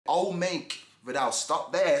I'll make Viddal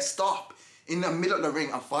stop there, stop in the middle of the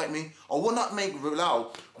ring and fight me. I will not make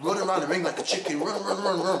Viddal run around the ring like a chicken, run, and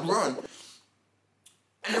then run,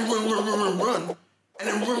 and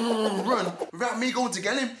then run, without me going to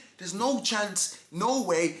get him. There's no chance, no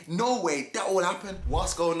way that will happen.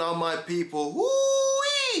 What's going on, my people?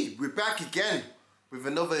 Woo-wee! We're back again with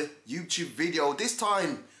another YouTube video. This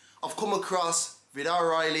time, I've come across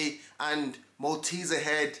Viddal Riley and Malteser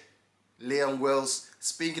head Ril Wills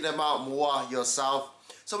speaking about moi yourself.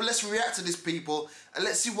 So let's react to these people and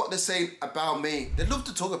let's see what they're saying about me. They love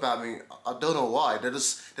to talk about me. I don't know why. They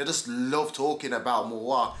just love talking about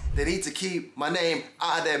moi. They need to keep my name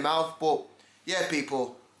out of their mouth. But yeah,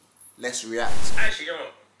 people, let's react. Actually, you know,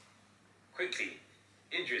 quickly,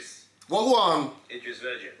 Idris. Whoa. Idris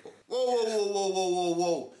Virgin.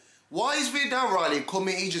 Whoa. Why is Viddal Riley calling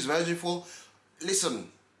me Idris Virgin for?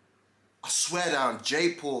 Listen, I swear down,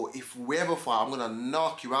 J Paul, if we ever fight, I'm gonna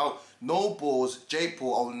knock you out. No balls, J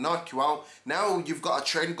Paul, I'll knock you out. Now you've got a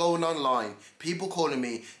trend going online. People calling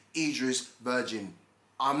me Idris Virgin.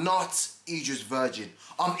 I'm not Idris Virgin.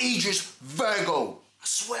 I'm Idris Virgo. I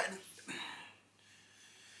swear.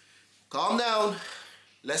 Calm down.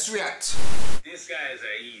 Let's react. This guy is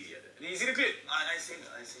easier. You see the clip? I seen it.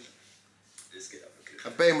 Let's get up the clip. I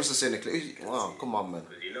bet you must have seen the clip. Wow, come on, man.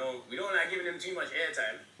 You know, we don't like giving him too much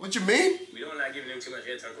airtime. What do you mean? We don't like giving him too much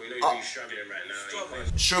airtime because we know he's struggling right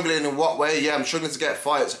now. Struggling in what way? Yeah, I'm struggling to get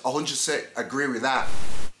fights. 100% agree with that.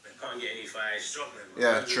 Can't get any fights. Struggling.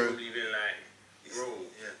 Yeah, true. Probably been like, bro,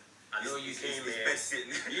 I know you came here. Best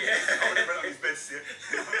sitting. Yeah. I never know his best sitting.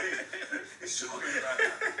 He's struggling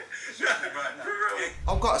right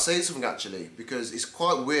now. I've got to say something actually, because it's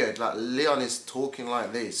quite weird. Like Leon is talking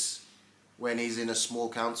like this when he's in a small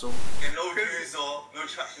council. Getting no views or no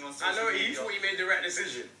traction on social media. He thought he made the right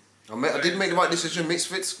decision. I did make the right decision.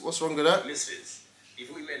 Misfits. What's wrong with that? Misfits. He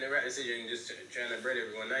thought he made the right decision, just trying to bread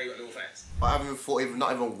everyone. Now you got no fights. I haven't fought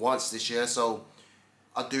not even once this year, so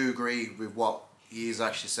I do agree with what he is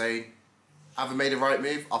actually saying. I haven't made the right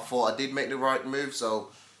move. I thought I did make the right move, so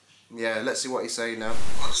yeah, let's see what he's saying now.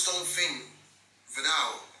 I just don't think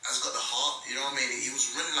Viddal has got the heart, you know what I mean? He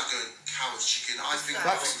was running like a coward's chicken. I think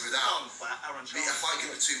that's Viddal. A fight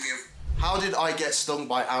between me and... How did I get stung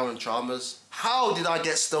by Aaron Chalmers? How did I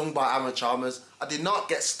get stung by Aaron Chalmers? I did not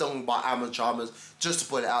get stung by Aaron Chalmers, just to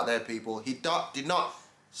put it out there, people. He did not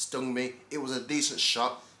stung me. It was a decent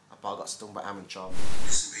shot, but I got stung by Aaron Chalmers.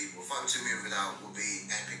 Listen, people, a fight between me and Viddal will be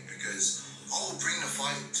epic because I will bring the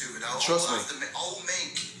fight to Viddal. Trust me. I will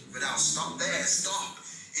make Viddal stop there, stop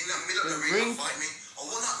in the middle of the ring and fight me. I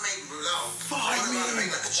will not make Viddal fight me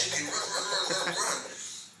like a chicken. Run.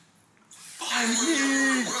 Fight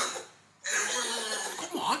me.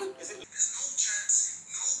 Come on. There's no chance,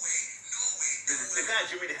 no way. The guy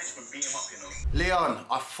Jimmy the Henchman beat him up, you know. Leon,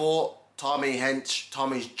 I fought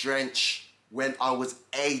Tommy's Drench when I was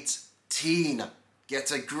 18.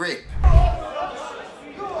 Get a grip.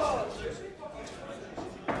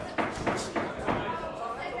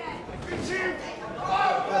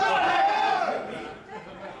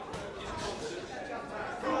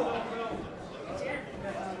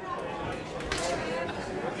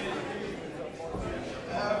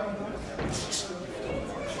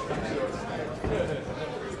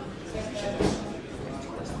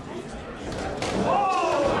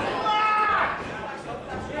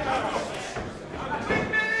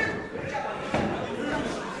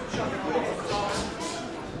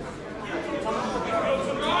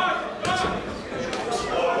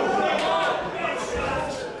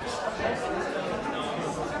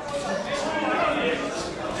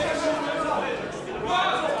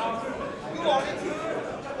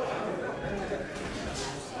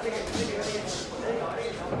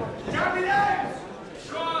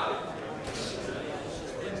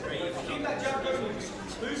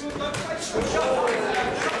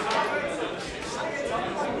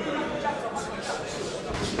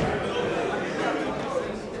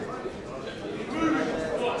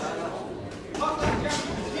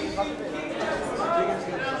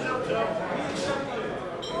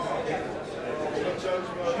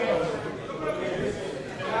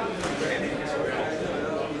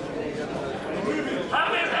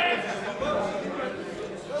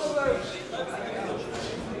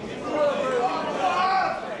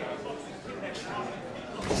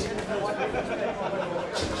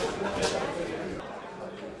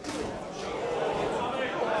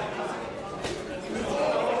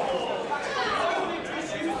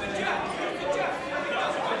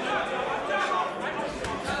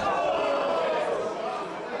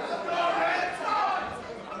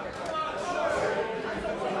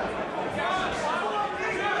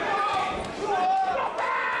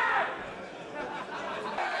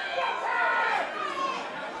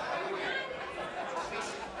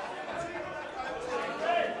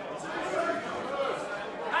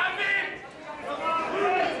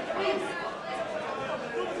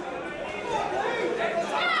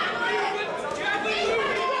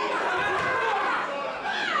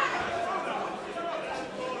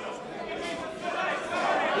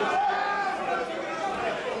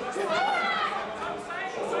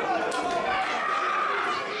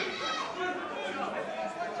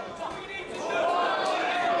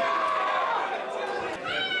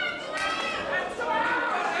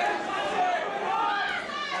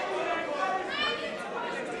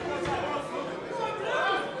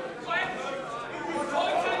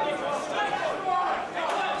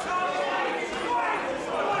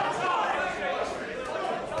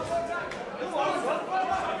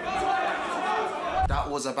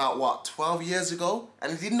 was about, what, 12 years ago?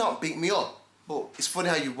 And he did not beat me up. But it's funny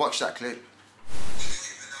how you watch that clip.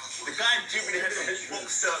 The guy Jimmy the Henchman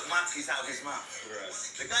boxed the mouthpiece out of his mouth. Right.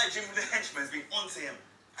 The guy Jimmy the Henchman's been onto him,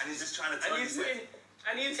 and he's just trying to turn his head.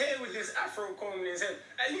 And he's here with this afro comb in his head.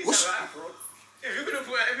 At least have an afro. If you're gonna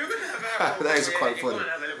have an afro, that is quite funny.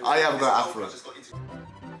 I have got afro.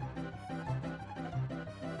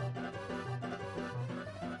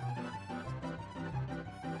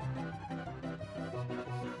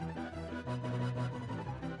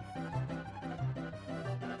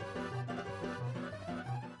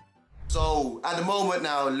 So, at the moment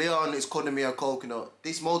now, Leon is calling me a coconut.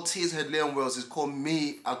 This Maltese head Leon Wills is calling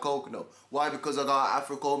me a coconut. Why? Because I got an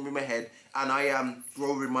afro comb in my head and I am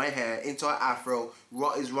growing my hair into an afro.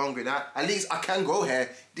 What is wrong with that? At least I can grow hair.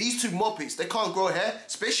 These two Muppets, they can't grow hair,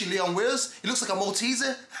 especially Leon Wills. He looks like a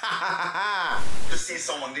Malteser. Just see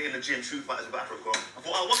someone in the gym, true fighters with afro comb. I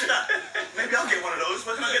thought, oh, what's that? Maybe I'll get one of those.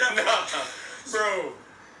 Where can I get that from? Bro,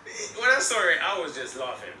 when I saw it, I was just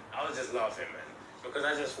laughing. Man. Because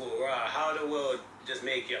I just thought, wow, how the world just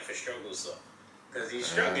make you have to struggle so? Because he's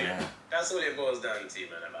struggling. That's all it boils down to,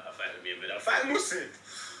 man, about a fight with me and Viddal. Fight Muslim.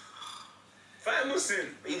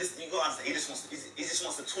 He just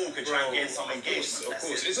wants to talk and try and get some engagement. Of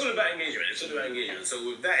course. It's all about engagement. So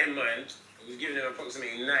with that in mind, we've given him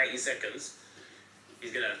approximately 90 seconds.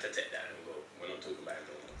 He's going to have to take that and go. We're not talking about it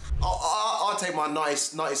no more. I'll take my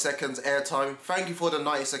 90 seconds airtime. Thank you for the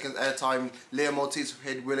 90 seconds airtime, Leon Maltese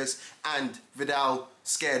Head Willis and Viddal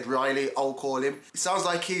Scared Riley, I'll call him. It sounds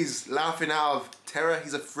like he's laughing out of terror.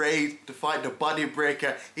 He's afraid to fight the body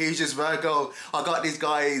breaker. He's just Virgo. I got these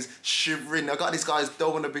guys shivering. I got these guys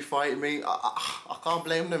don't want to be fighting me. I can't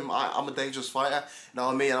blame them. I'm a dangerous fighter. You know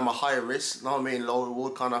what I mean? I'm a high risk. You know what I mean? Low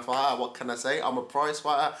reward kind of fighter. What can I say? I'm a prize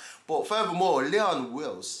fighter. But furthermore, Leon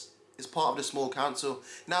Wills is part of the small council.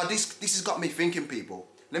 Now this has got me thinking, people.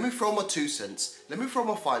 Let me throw my 2 cents. Let me throw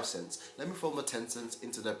my 5 cents. Let me throw my 10 cents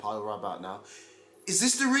into the pile right about now. Is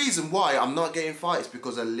this the reason why I'm not getting fights?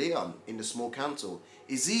 Because of Leon in the small council?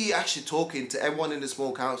 Is he actually talking to everyone in the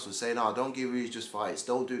small council saying, oh, don't give me just fights,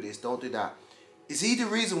 don't do this, don't do that? Is he the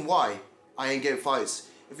reason why I ain't getting fights?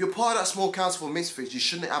 If you're part of that small council for misfits, you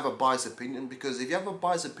shouldn't have a biased opinion, because if you have a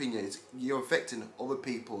biased opinion, you're affecting other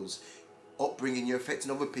people's upbringing, you're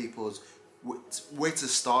affecting other people's way to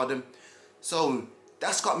stardom. So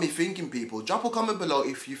that's got me thinking, people. Drop a comment below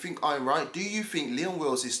if you think I'm right. Do you think Leon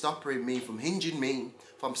Wills is stopping me from hinging me,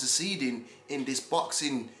 from succeeding in this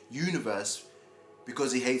boxing universe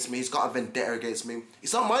because he hates me? He's got a vendetta against me.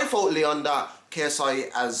 It's not my fault, Leon, that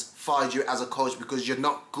KSI has fired you as a coach because you're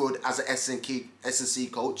not good as an S&C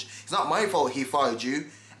coach. It's not my fault he fired you.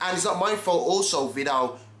 And it's not my fault also,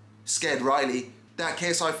 Viddal Scared Riley, that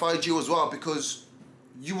KSI fired you as well because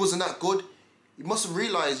you wasn't that good. You must have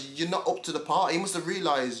realised you're not up to the part. You must have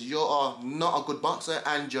realised you're not a good boxer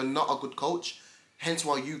and you're not a good coach. Hence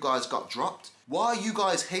why you guys got dropped. Why are you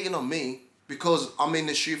guys hating on me because I'm in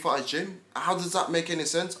the Street Fighter gym? How does that make any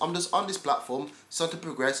sense? I'm just on this platform, trying to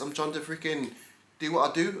progress. I'm trying to freaking do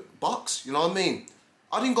what I do, box. You know what I mean?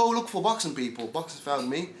 I didn't go look for boxing people. Boxing found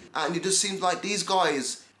me. And it just seems like these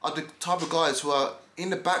guys are the type of guys who are in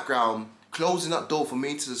the background closing that door for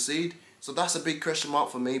me to succeed. So that's a big question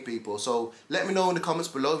mark for me, people. So let me know in the comments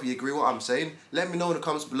below if you agree with what I'm saying. Let me know in the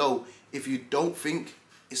comments below if you don't think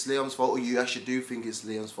it's Leon's fault or you actually do think it's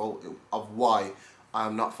Leon's fault of why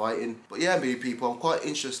I'm not fighting. But yeah, people, I'm quite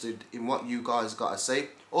interested in what you guys got to say.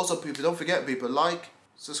 Also, people, don't forget, people, like,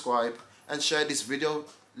 subscribe, and share this video.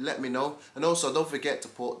 Let me know. And also, don't forget to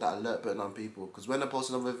put that alert button on, people, because when I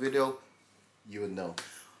post another video, you will know.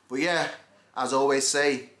 But yeah, as I always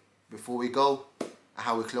say, before we go,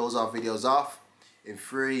 how we close our videos off in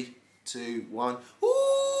 3, 2, 1. Woo!